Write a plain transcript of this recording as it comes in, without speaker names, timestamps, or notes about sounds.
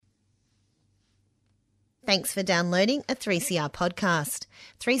Thanks for downloading a 3CR podcast.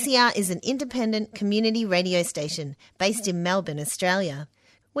 3CR is an independent community radio station based in Melbourne, Australia.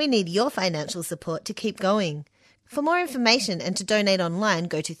 We need your financial support to keep going. For more information and to donate online,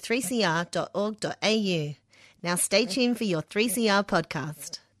 go to 3cr.org.au. Now stay tuned for your 3CR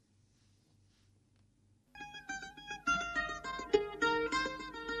podcast.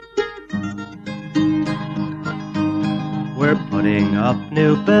 We're putting up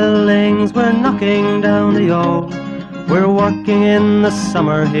new buildings, we're knocking down the old. We're working in the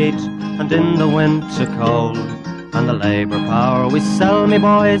summer heat and in the winter cold. And the labour power we sell, me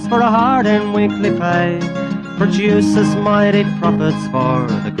boys, for a hard-earned weekly pay produces mighty profits for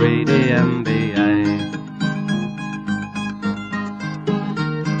the greedy MBA.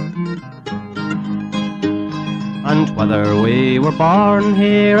 And whether we were born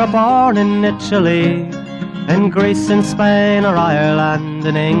here or born in Italy, in Greece, in Spain or Ireland,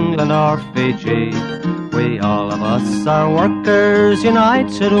 in England or Fiji, we all of us are workers,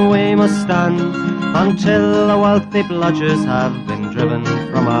 united we must stand, until the wealthy bludgers have been driven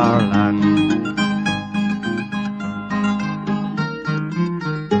from our land.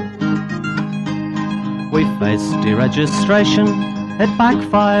 We faced deregistration, it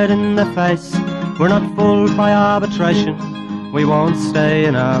backfired in the face. We're not fooled by arbitration, we won't stay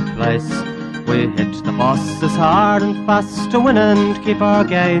in our place. We hit the bosses hard and fast to win and keep our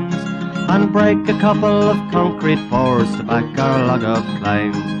gains, and break a couple of concrete pours to back our log of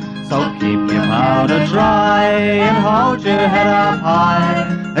claims. So keep your powder dry and hold your head up high.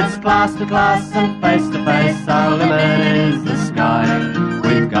 It's class to class and face to face, our limit is the sky.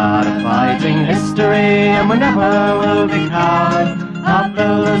 We've got a fighting history and we never will be cowed. Our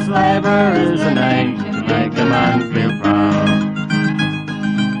builders' labour is a name to make a man feel proud.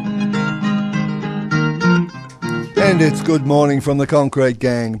 And it's good morning from the Concrete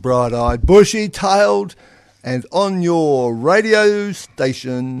Gang, bright-eyed, bushy-tailed, and on your radio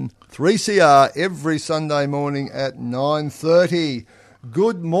station, 3CR, every Sunday morning at 9:30.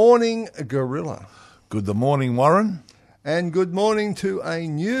 Good morning, Gorilla. Good morning, Warren. And good morning to a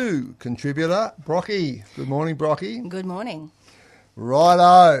new contributor, Brocky. Good morning, Brocky. Good morning.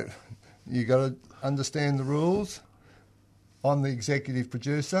 Righto. You got to understand the rules. I'm the executive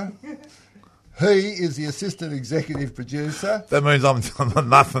producer. He is the assistant executive producer. That means I'm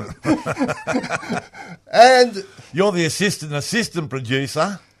nothing. And you're the assistant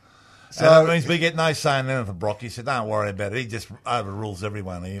producer. So and that means we get no say in anything, Brock. He said, don't worry about it. He just overrules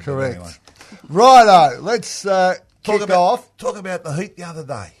everyone here. Correct. Anyway. Righto. Let's kick off. Talk about the heat the other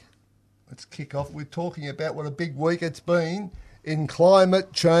day. Let's kick off. We're talking about what a big week it's been in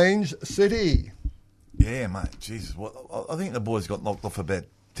Climate Change City. Yeah, mate. Jesus. Well, I think the boys got knocked off about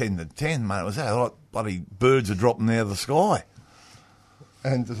 10 to 10, mate. It was that like bloody birds are dropping out of the sky.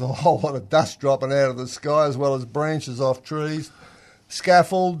 And there's a whole lot of dust dropping out of the sky, as well as branches off trees,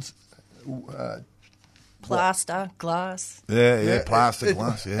 scaffolds, plaster, glass. Yeah, plaster,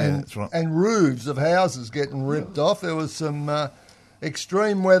 glass, yeah, that's right. And roofs of houses getting ripped off. There was some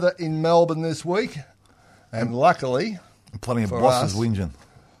extreme weather in Melbourne this week, and luckily... Plenty of bosses whinging.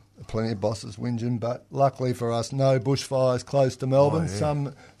 Plenty of bosses whinging, but luckily for us, no bushfires close to Melbourne. Oh, yeah.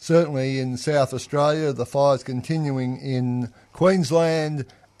 Some, certainly in South Australia, the fire's continuing in Queensland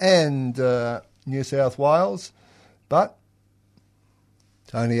and New South Wales. But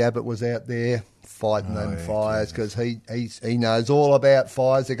Tony Abbott was out there fighting them fires because he knows all about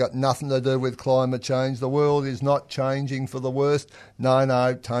fires. They've got nothing to do with climate change. The world is not changing for the worst.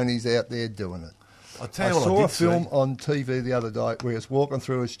 No, Tony's out there doing it. I saw a film on TV the other day where he was walking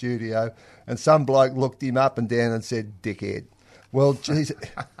through a studio and some bloke looked him up and down and said, dickhead. Well, geez,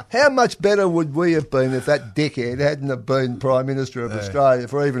 how much better would we have been if that dickhead hadn't have been Prime Minister of Australia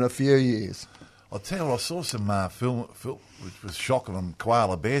for even a few years? I'll tell you, I saw some film which was shocking on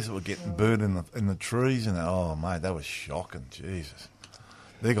koala bears that were getting burned in the trees. And oh, mate, that was shocking. Jesus.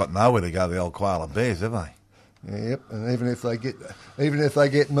 They got nowhere to go, the old koala bears, have they? Yep, and even if they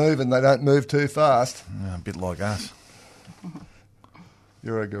get moving, they don't move too fast. Yeah, a bit like us.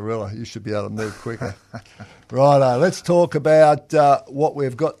 You're a gorilla. You should be able to move quicker. Righto, let's talk about what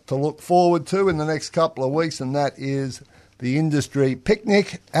we've got to look forward to in the next couple of weeks, and that is the industry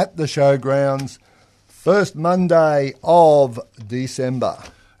picnic at the showgrounds, first Monday of December.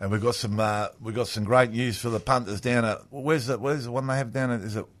 And we've got some great news for the punters down at where's the one they have down at?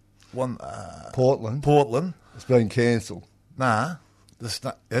 Is it one Portland? Portland. It's been cancelled. Nah,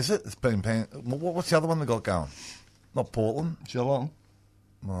 is it? It's been. What's the other one they got going? Not Portland. Geelong.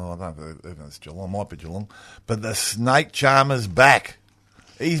 Oh, I don't know if it's Geelong. Might be Geelong. But the snake charmer's back.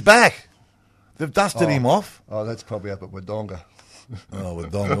 He's back. They've dusted him off. Oh, that's probably up at Wodonga. Oh,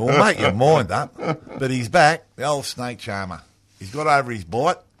 Wodonga. Well, make your mind up. But he's back, the old snake charmer. He's got over his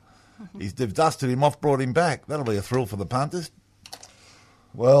bite. They've dusted him off, brought him back. That'll be a thrill for the punters.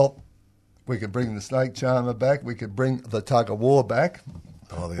 Well, we could bring the snake charmer back. We could bring the tug of war back.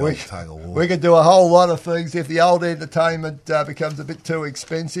 Oh, the old tug of war. We could do a whole lot of things. If the old entertainment becomes a bit too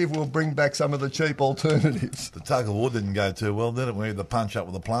expensive, we'll bring back some of the cheap alternatives. The tug of war didn't go too well, did it? We had the punch up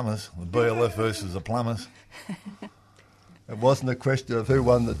with the plumbers. The BLF versus the plumbers. It wasn't a question of who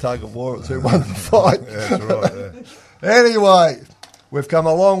won the tug of war, it was who won the fight. That's right, yeah. Anyway, we've come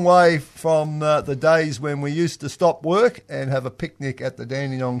a long way from the days when we used to stop work and have a picnic at the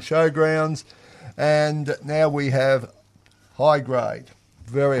Dandenong Showgrounds, and now we have high grade,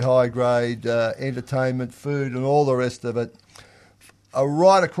 very high grade entertainment, food and all the rest of it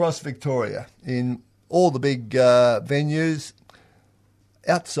right across Victoria in all the big venues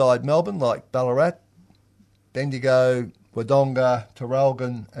outside Melbourne like Ballarat, Bendigo, Wodonga,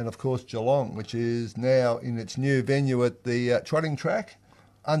 Traralgon, and of course Geelong, which is now in its new venue at the trotting track,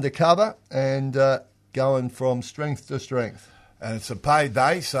 undercover and going from strength to strength. And it's a paid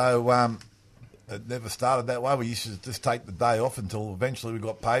day, so it never started that way. We used to just take the day off until eventually we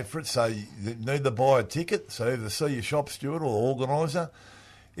got paid for it. So you need to buy a ticket, so either see your shop steward or organiser.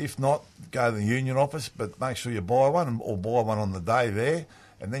 If not, go to the union office, but make sure you buy one or buy one on the day there.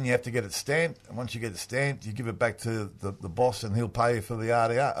 And then you have to get it stamped. And once you get it stamped, you give it back to the boss and he'll pay you for the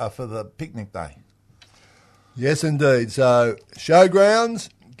RDR, for the picnic day. Yes, indeed. So, Showgrounds,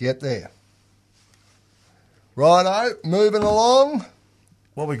 get there. Righto, moving along.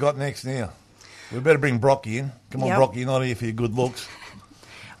 What we got next now? We better bring Brocky in. Come on, Yep. Brocky, you're not here for your good looks.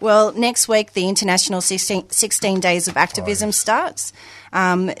 Well, next week, the International 16 Days of Activism starts.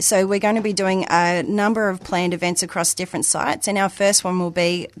 So we're going to be doing a number of planned events across different sites, and our first one will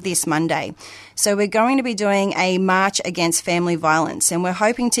be this Monday. So we're going to be doing a march against family violence, and we're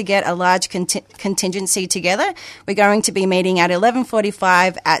hoping to get a large contingency together. We're going to be meeting at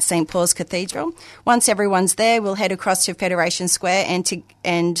 11:45 at St. Paul's Cathedral. Once everyone's there, we'll head across to Federation Square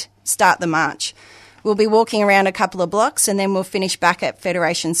and start the march. We'll be walking around a couple of blocks and then we'll finish back at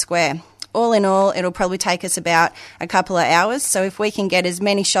Federation Square. All in all, it'll probably take us about a couple of hours. So if we can get as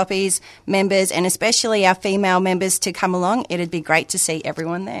many shoppies, members, and especially our female members to come along, it'd be great to see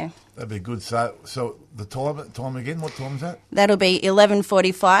everyone there. That'd be good. So the time again, what time is that? That'll be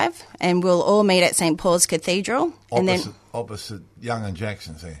 11:45 and we'll all meet at St. Paul's Cathedral. Opposite Young and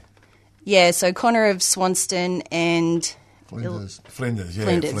Jackson's there. Yeah, so corner of Swanston and... Flinders. Flinders,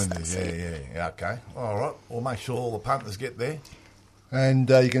 that's yeah. Okay, all right. We'll make sure all the punters get there. And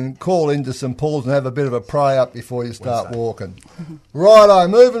you can call into St Paul's and have a bit of a pray up before you start walking. Righto,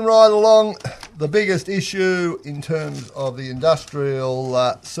 moving right along. The biggest issue in terms of the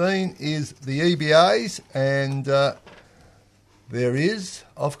industrial scene is the EBAs, and there is,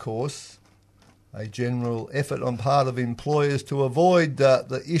 of course, a general effort on part of employers to avoid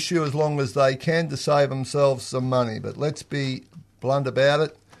the issue as long as they can to save themselves some money. But let's be blunt about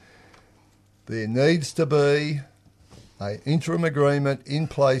it. There needs to be an interim agreement in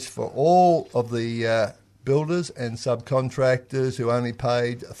place for all of the builders and subcontractors who only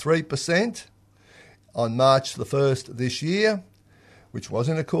paid 3% on March the 1st this year, which was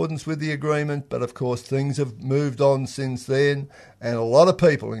in accordance with the agreement, but of course things have moved on since then, and a lot of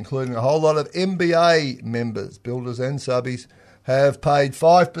people, including a whole lot of MBA members, builders and subbies, have paid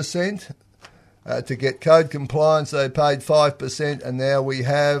 5%. To get code compliance, they paid 5%, and now we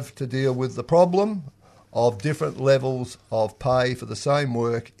have to deal with the problem of different levels of pay for the same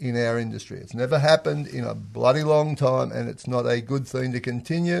work in our industry. It's never happened in a bloody long time, and it's not a good thing to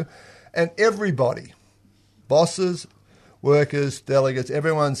continue. And everybody, bosses, workers, delegates,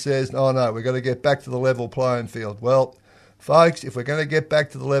 everyone says, oh no, we've got to get back to the level playing field. Well, folks, if we're going to get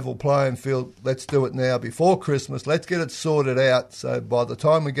back to the level playing field, let's do it now before Christmas. Let's get it sorted out so by the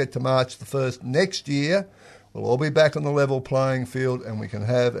time we get to March the 1st next year, we'll all be back on the level playing field and we can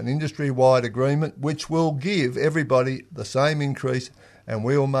have an industry-wide agreement which will give everybody the same increase, and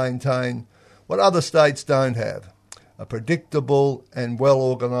we'll maintain what other states don't have, a predictable and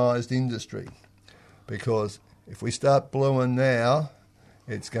well-organised industry. Because if we start blueing now,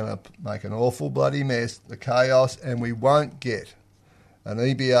 it's going to make an awful bloody mess, the chaos, and we won't get an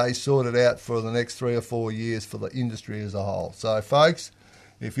EBA sorted out for the next 3 or 4 years for the industry as a whole. So, folks,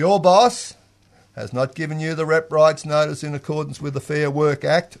 if your boss has not given you the rep rights notice in accordance with the Fair Work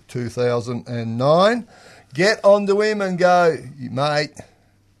Act 2009, get onto him and go, mate,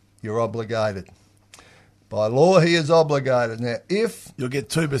 you're obligated. By law, he is obligated. Now, if... You'll get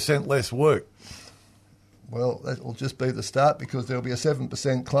 2% less work. Well, that will just be the start because there'll be a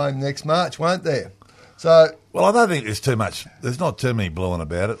 7% claim next March, won't there? So, Well, I don't think there's not too many blowing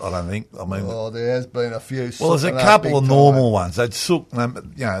about it, I don't think. I mean, there has been a few. well, there's a sooking up couple of big normal time. ones. They'd sook, no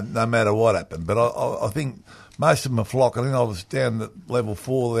matter what happened. But I think most of them are flock. I think I was down at level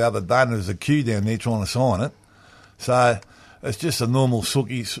 4 the other day, and there was a queue down there trying to sign it. So it's just a normal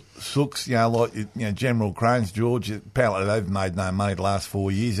sooks, like General Cranes, George. Apparently they've made no money the last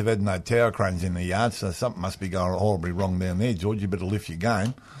 4 years. They've had no tower cranes in the yard, so something must be going horribly wrong down there, George. You better lift your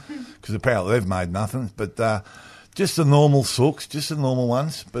game, because apparently they've made nothing. But just the normal sooks, just the normal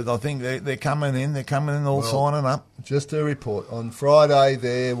ones. But I think they're coming in. They're coming in all signing up. Just to report, on Friday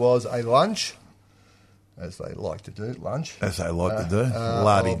there was a lunch, as they like to do, As they like to do.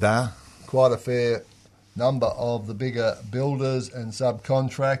 La-di-da. Quite a fair number of the bigger builders and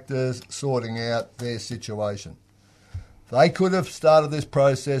subcontractors sorting out their situation. They could have started this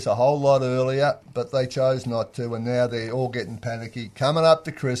process a whole lot earlier, but they chose not to, and now they're all getting panicky. Coming up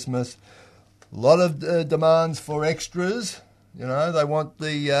to Christmas, a lot of demands for extras. They want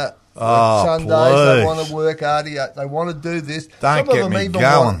the Sundays, please. they want to work hardy, they want to do this. Don't get me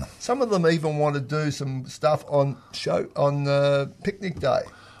going. Some of them even want to do some stuff on picnic day.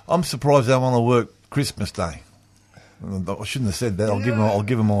 I'm surprised they want to work Christmas Day. I shouldn't have said that. I'll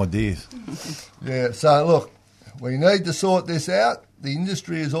give them ideas. Yeah, so look, we need to sort this out. The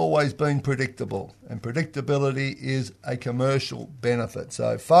industry has always been predictable, and predictability is a commercial benefit.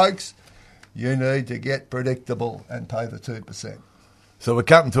 So, folks, you need to get predictable and pay the 2%. So we're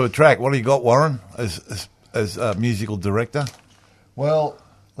cutting to a track. What do you got, Warren, as musical director? Well,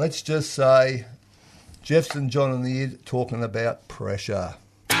 let's just say Jeff's and John and the Id talking about pressure.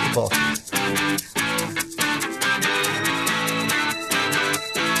 The boss.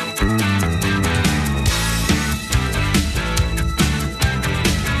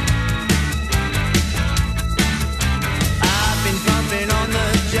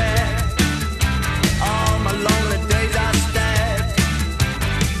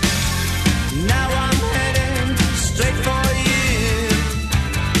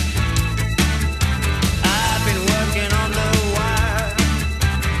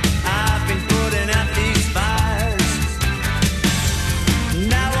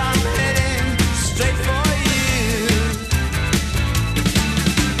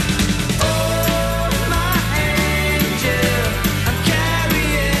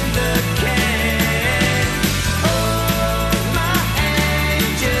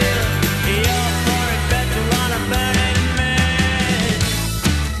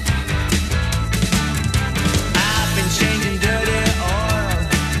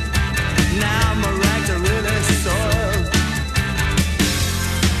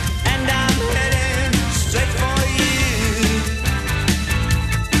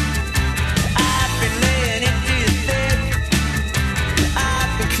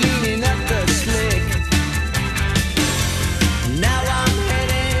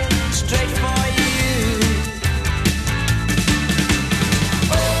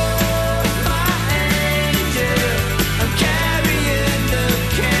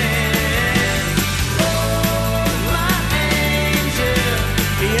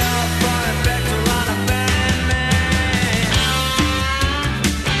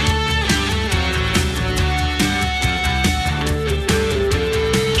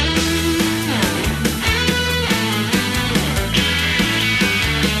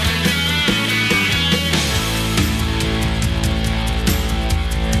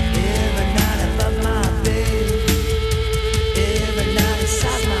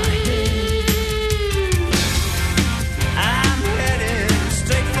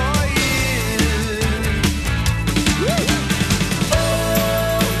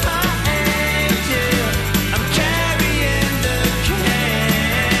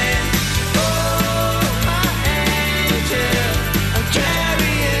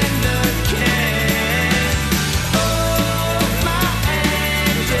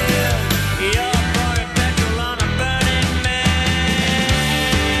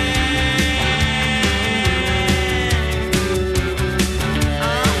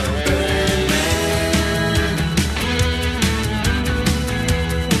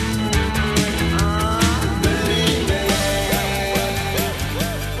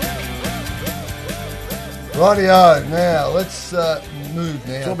 Rightio, now let's move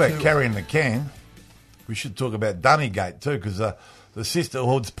now. Talk about carrying the can. We should talk about Dunnygate too, because the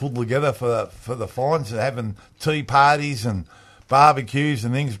sisterhoods pulled together for the fines, having tea parties and barbecues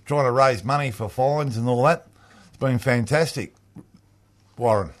and things, trying to raise money for fines and all that. It's been fantastic,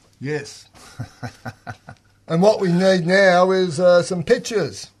 Warren. Yes. And what we need now is some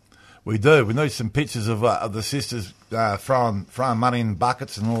pictures. We do. We need some pictures of the sisters throwing money in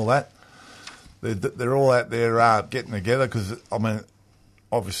buckets and all that. they're all out there getting together because, I mean,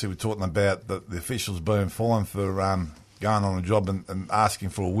 obviously we're talking about the officials being fined for going on a job and asking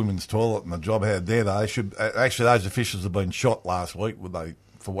for a women's toilet in the job. How dare they? Actually, those officials have been shot last week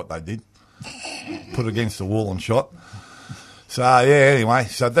for what they did. Put against the wall and shot. So, anyway,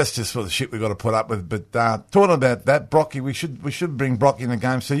 so that's just sort of shit we've got to put up with. But talking about that, Brocky, we should bring Brocky in the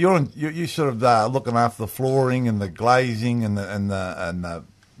game. So you're sort of looking after the flooring and the glazing and the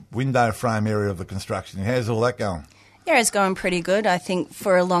window frame area of the construction. How's all that going? Yeah, it's going pretty good. I think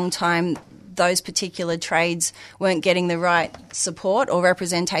for a long time, those particular trades weren't getting the right support or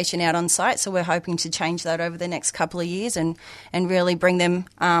representation out on site. So we're hoping to change that over the next couple of years and really bring them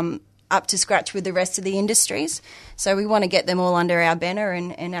up to scratch with the rest of the industries. So we want to get them all under our banner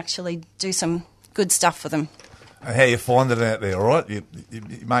and actually do some good stuff for them. And how you find it out there, all right?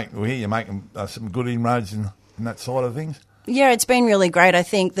 You're making some good inroads in that side of things? Yeah, it's been really great. I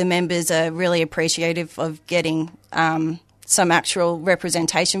think the members are really appreciative of getting some actual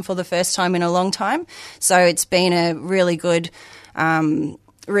representation for the first time in a long time. So it's been a really good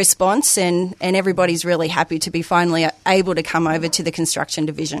response and everybody's really happy to be finally able to come over to the construction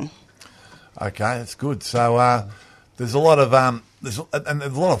division. Okay, that's good. So there's a lot of there's a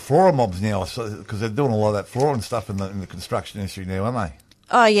lot of floorer mobs now because they're doing a lot of that flooring stuff in the construction industry now, aren't they?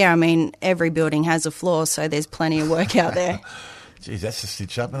 Oh yeah, I mean every building has a floor, so there's plenty of work out there. Geez, that's a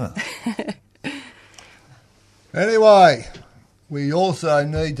stitch up, isn't it? Anyway, we also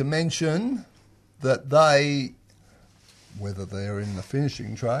need to mention that they, whether they're in the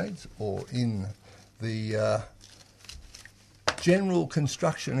finishing trades or in the general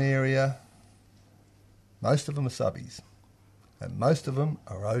construction area, most of them are subbies, and most of them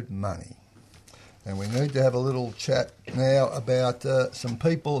are owed money. And we need to have a little chat now about some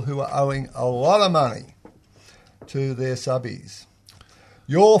people who are owing a lot of money to their subbies.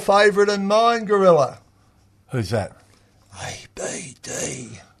 Your favourite and mine, Gorilla. Who's that?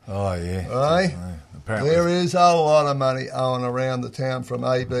 ABD. Oh, yeah. Right? Apparently. There is a lot of money owing around the town from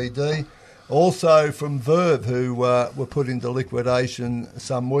ABD. Also from Verve, who were put into liquidation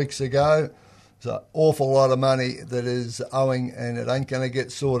some weeks ago. There's an awful lot of money that is owing, and it ain't going to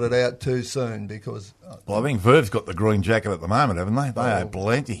get sorted out too soon because... Well, I think Verve's got the green jacket at the moment, haven't they? They owe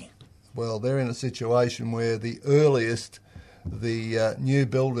plenty. Well, they're in a situation where the earliest the new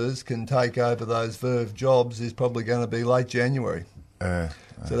builders can take over those Verve jobs is probably going to be late January.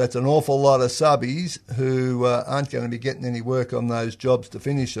 So that's an awful lot of subbies who aren't going to be getting any work on those jobs to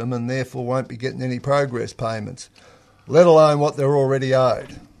finish them and therefore won't be getting any progress payments, let alone what they're already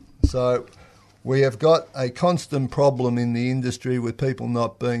owed. So we have got a constant problem in the industry with people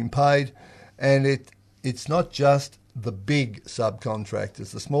not being paid, and it's not just the big subcontractors.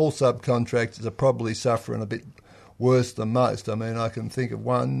 The small subcontractors are probably suffering a bit worse than most. I mean, I can think of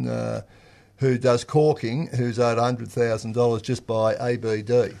one who does caulking who's owed $100,000 just by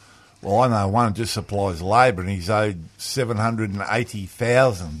ABD. Well, I know one just supplies labour, and he's owed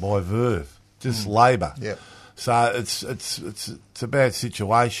 $780,000 by Verve, just labour. Yep. So it's a bad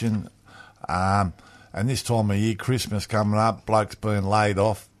situation. And this time of year, Christmas coming up, blokes being laid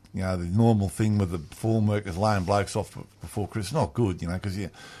off. You know, the normal thing with the farm workers laying blokes off before Christmas. Not good, you know, because you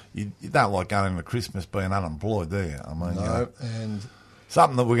don't like going into Christmas being unemployed, do you? I mean, No, and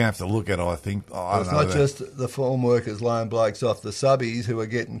something that we're going to have to look at, I think. it's not just the farm workers laying blokes off, the subbies who are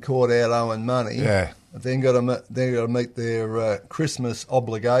getting caught out owing money. Yeah. They've got to meet their Christmas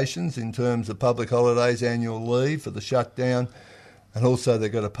obligations in terms of public holidays, annual leave for the shutdown, and also they've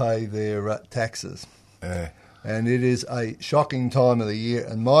got to pay their taxes. Yeah. And it is a shocking time of the year.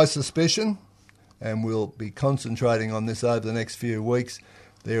 And my suspicion, and we'll be concentrating on this over the next few weeks,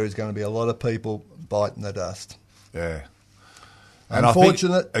 there is going to be a lot of people biting the dust. Yeah.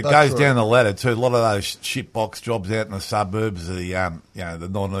 Unfortunate. And I think it goes down the ladder too. A lot of those shitbox jobs out in the suburbs, the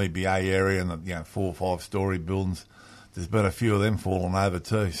non-EBA area, and the 4 or 5 story buildings. There's been a few of them falling over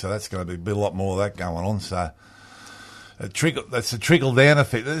too. So that's going to be a lot more of that going on. So that's a trickle down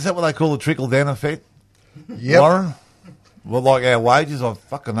effect. Is that what they call the trickle down effect? Yep. Warren? Well, like our wages, I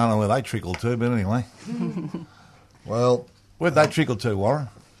fucking don't know where they trickle to, but anyway. Well, Where'd they trickle to, Warren?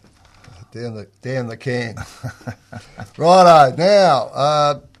 down the can. Righto.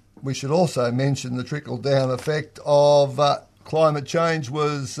 Now, we should also mention the trickle-down effect of climate change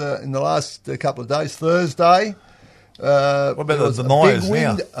was in the last couple of days, Thursday. What about the deniers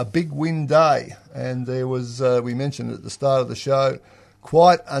now? A big wind day. And there was, we mentioned at the start of the show,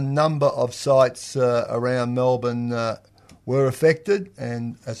 quite a number of sites around Melbourne were affected.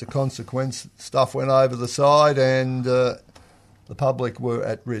 And as a consequence, stuff went over the side and the public were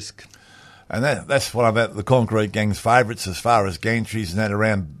at risk. And that's one of the concrete gang's favourites as far as gantries and that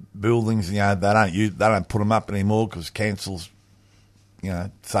around buildings. They don't put them up anymore because councils,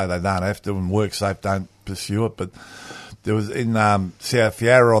 say they don't have to, and WorkSafe don't pursue it. But there was in South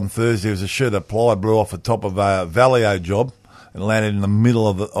Yarra on Thursday, there was a sheet of ply blew off the top of a Valio job and landed in the middle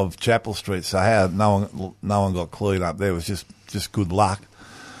of Chapel Street. So how no one got cleaned up there. It was just good luck.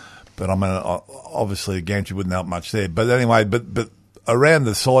 But I mean, obviously the gantry wouldn't help much there. But anyway, but around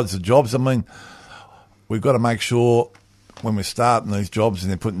the sides of jobs, I mean, we've got to make sure when we're starting these jobs and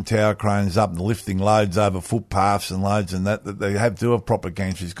they're putting tower cranes up and lifting loads over footpaths and loads and that they have proper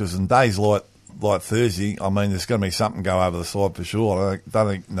gantries, because in days like Thursday, I mean, there's going to be something go over the side for sure. I don't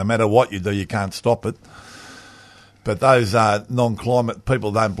think no matter what you do, you can't stop it. But those non-climate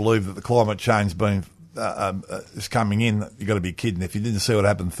people don't believe that the climate change is coming in. You've got to be kidding. If you didn't see what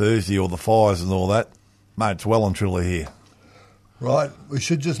happened Thursday or the fires and all that, mate, it's well and truly here. Right. We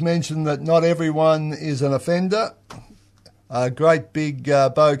should just mention that not everyone is an offender. A great big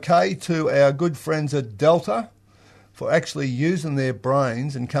bouquet to our good friends at Delta for actually using their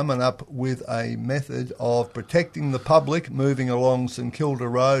brains and coming up with a method of protecting the public moving along St Kilda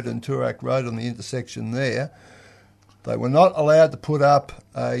Road and Toorak Road on the intersection there. They were not allowed to put up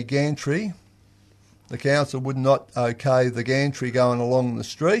a gantry. The council would not okay the gantry going along the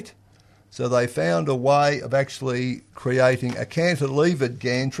street. So they found a way of actually creating a cantilevered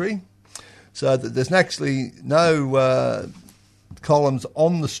gantry so that there's actually no columns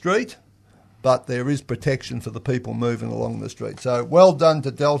on the street, but there is protection for the people moving along the street. So well done to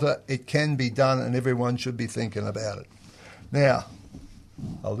Delta. It can be done and everyone should be thinking about it. Now,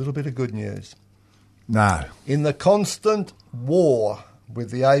 a little bit of good news. No. In the constant war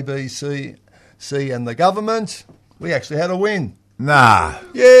with the ABC and the government, we actually had a win. Nah.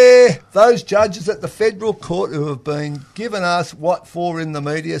 Yeah, those judges at the federal court who have been giving us what for in the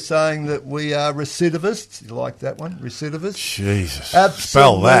media, saying that we are recidivists. You like that one? Recidivists? Jesus. Absolute,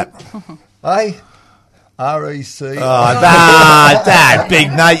 spell that. Hey? R-E-C. Oh, don't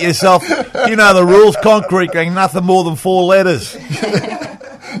big Nate yourself. You know the rules, concrete gang, nothing more than 4 letters.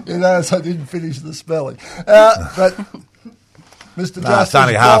 You notice I didn't finish the spelling. But Mr. Justice it's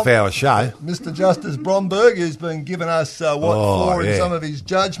only a half-hour show. Mr. Justice Bromberg, who's been giving us in some of his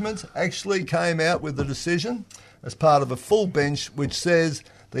judgments, actually came out with a decision as part of a full bench which says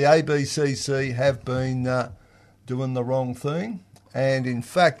the ABCC have been doing the wrong thing. And in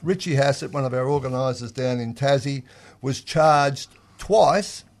fact, Richie Hassett, one of our organisers down in Tassie, was charged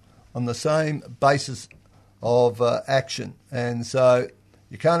twice on the same basis of action. And so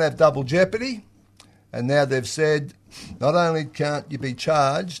you can't have double jeopardy. And now they've said not only can't you be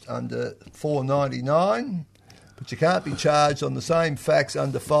charged under 499, but you can't be charged on the same facts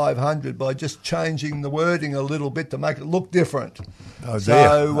under 500 by just changing the wording a little bit to make it look different. Oh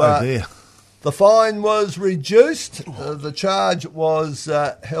dear. The fine was reduced. The charge was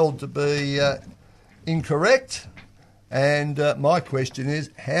held to be incorrect. And my question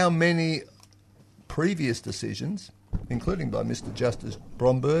is, how many previous decisions, including by Mr. Justice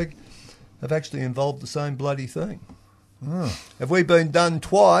Bromberg, have actually involved the same bloody thing? Have we been done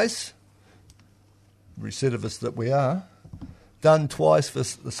twice, recidivists that we are, done twice for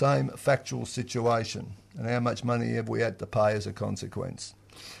the same factual situation? And how much money have we had to pay as a consequence?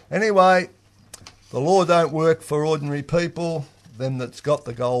 Anyway, the law don't work for ordinary people. Them that's got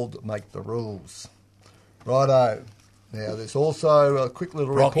the gold make the rules. Righto. Now, there's also a quick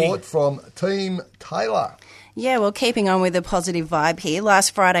little report from Team Taylor. Yeah, well, keeping on with the positive vibe here,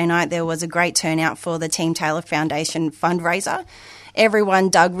 last Friday night there was a great turnout for the Team Taylor Foundation fundraiser. Everyone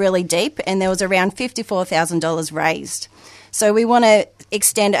dug really deep and there was around $54,000 raised. So we want to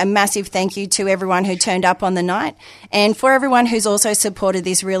extend a massive thank you to everyone who turned up on the night and for everyone who's also supported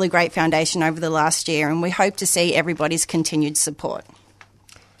this really great foundation over the last year, and we hope to see everybody's continued support.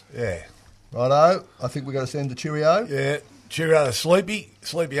 Yeah. Righto. I think we've got to send a cheerio. Yeah. Cheerio to Sleepy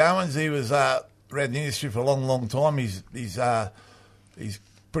Owens. He was around the industry for a long, long time. He's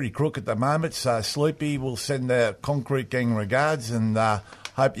pretty crook at the moment. So Sleepy will send our concrete gang regards and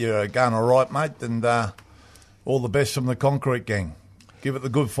hope you're going all right, mate. And all the best from the concrete gang. Give it the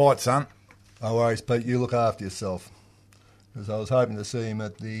good fight, son. No worries, Pete. You look after yourself. Because I was hoping to see him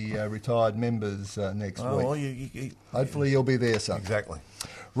at the retired members next week. Well, hopefully you'll be there, son. Exactly.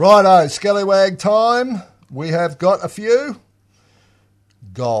 Righto, scallywag time. We have got a few.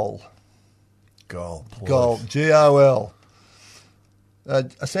 Goal. Goal, G-O-L.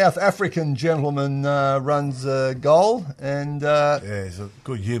 A South African gentleman runs Goal, and yeah, he's a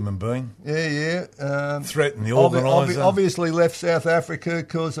good human being. Yeah. Threatened the organiser. Obviously left South Africa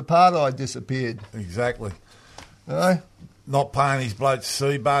because apartheid disappeared. Exactly. No? Not paying his blokes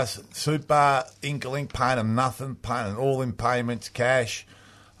Super, Incolink, paying them nothing, paying all in payments, cash.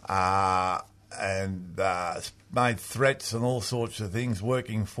 and made threats and all sorts of things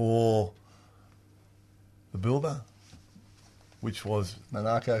working for the builder, which was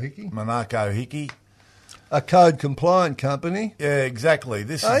Monaco Hickey. Monaco Hickey. A code-compliant company. Yeah, exactly.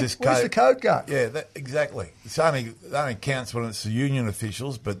 This Hey, is this where's code. the code go? Yeah, exactly. It only counts when it's the union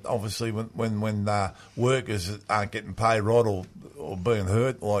officials, but obviously when workers aren't getting paid right or being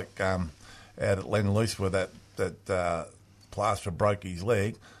hurt, like out at Lend-Lease where that plasterer broke his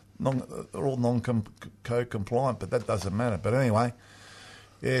leg, they're all non-code compliant, but that doesn't matter. But anyway,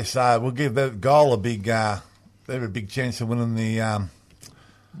 yeah, so we'll give that goal a big chance of winning the.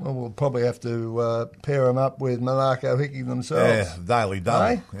 Well, we'll probably have to pair them up with Monaco Hickey themselves. Yeah, daily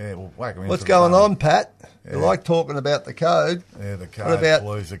double. Hey? Yeah, we'll whack them in What's for the going double. on, Pat? Yeah. You like talking about the code. Yeah, the code.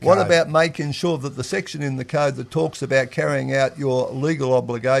 What about making sure that the section in the code that talks about carrying out your legal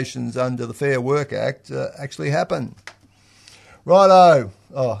obligations under the Fair Work Act actually happen? Righto.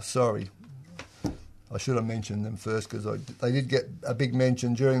 Oh, sorry. I should have mentioned them first because they did get a big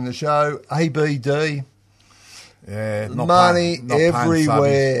mention during the show. ABD. Yeah, Money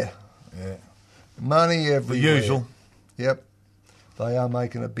everywhere. Yeah. Money everywhere. The usual. Yep. They are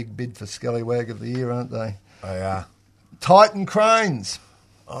making a big bid for Scallywag of the Year, aren't they? They are. Titan Cranes.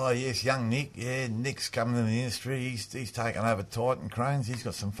 Oh, yes, young Nick. Yeah, Nick's coming in the industry. He's taken over Titan Cranes. He's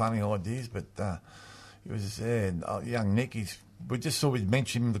got some funny ideas, but he was young Nick. We just thought we'd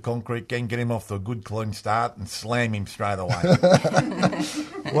mention him in the Concrete Gang, get him off to a good, clean start and slam him straight away.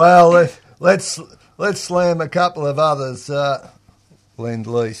 Well, let's slam a couple of others.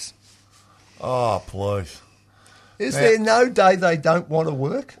 Lend-Lease. Oh, please. Is there no day they don't want to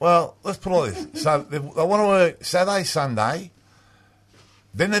work? Well, let's put it like this. So they want to work Saturday, Sunday.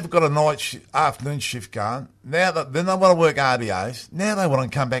 Then they've got a afternoon shift going. Then they want to work RDOs. Now they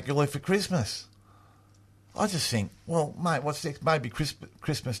want to come back early for Christmas. I just think, well, mate, what's next? Maybe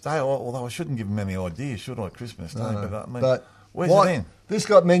Christmas Day. Although I shouldn't give them any ideas, should I? Christmas Day, But where's it in? This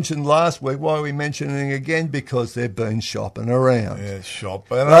got mentioned last week. Why are we mentioning it again? Because they've been shopping around. Yeah,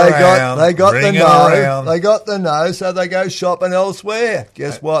 shopping They around. got the ringing no. around. They got the no, so they go shopping elsewhere.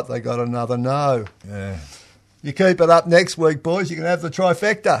 Guess what? They got another no. Yeah. You keep it up next week, boys. You can have the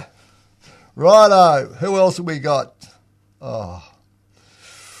trifecta. Righto. Who else have we got? Oh,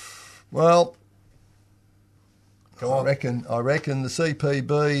 well, I reckon the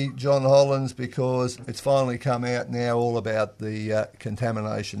CPB, John Hollands, because it's finally come out now all about the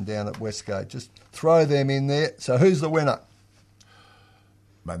contamination down at Westgate. Just throw them in there. So who's the winner?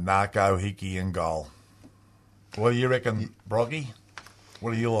 Monaco, Hickey and goal. What do you reckon, Broggy?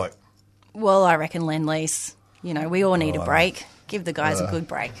 What do you like? Well, I reckon Lend-Lease. You know, we all need a break. Give the guys a good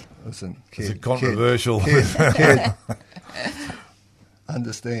break. Listen, It's a kid, controversial. kid.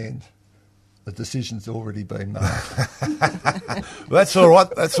 Understand. The decision's already been made. That's all right.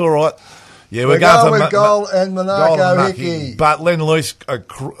 That's all right. Yeah, We're going going for with Goal and Monaco Hickey. But Lend-Lease a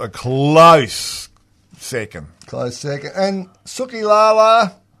close second. Close second. And Suki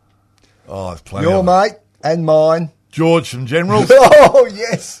Lala, Oh, there's plenty your of them. mate and mine. George from Generals. Oh,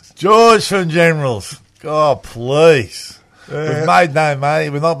 yes. George from Generals. God, please. We've made no money.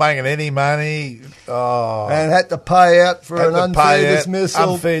 We're not making any money. Oh. And had to pay out for Had an to unfair pay out,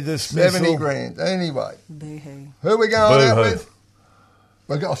 dismissal. unfair dismissal. 70 grand. Anyway, Boo-hoo. who are we going out Boo-hoo. with?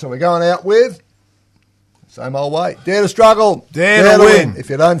 We're going out with same old way. Dare to struggle. Dare to win. If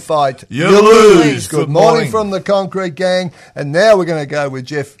you don't fight, You lose. Good morning from the Concrete Gang. And now we're going to go with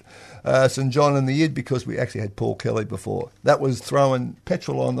Jeff St. John and the Yid because we actually had Paul Kelly before. That was throwing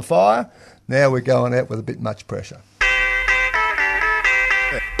petrol on the fire. Now we're going out with a bit much pressure.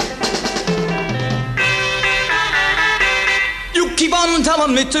 You keep on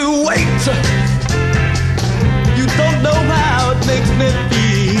telling me to wait. You don't know how it makes me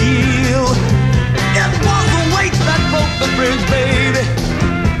feel. It was the weight that broke the bridge, baby,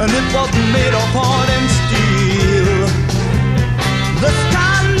 and it wasn't made of hard and steel. This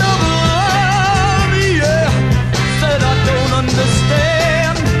kind of love, yeah, said I don't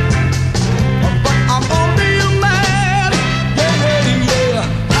understand, but I'm only a man. Yeah.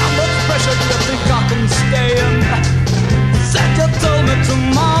 How much pressure do you think I can stand? Said you told me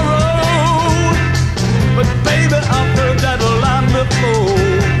tomorrow, but baby, I've heard that line before.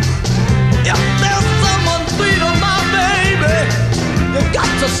 If there's someone sweeter, my baby, you got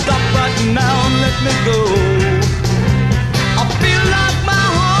to stop right now and let me go. I feel like my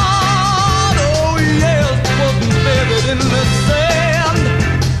heart, oh yes, wasn't buried in the sand,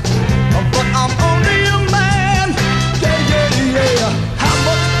 but I'm only a man. Yeah. How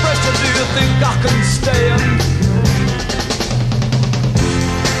much pressure do you think I can stand?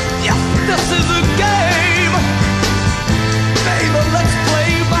 This is a game, baby, let's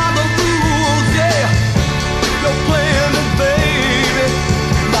play by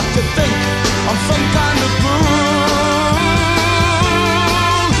to think I'm some kind of fool.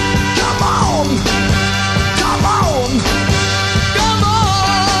 Come on, come on, come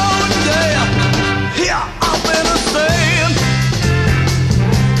on, yeah. Here I've been a saying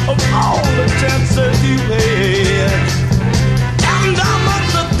of all the chances you had, and I must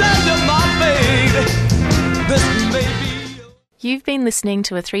tell you, my baby, this may be. You've been listening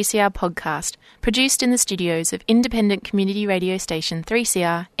to a 3CR podcast produced in the studios of independent community radio station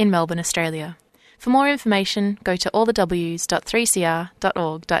 3CR in Melbourne, Australia. For more information, go to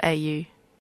allthews.3cr.org.au.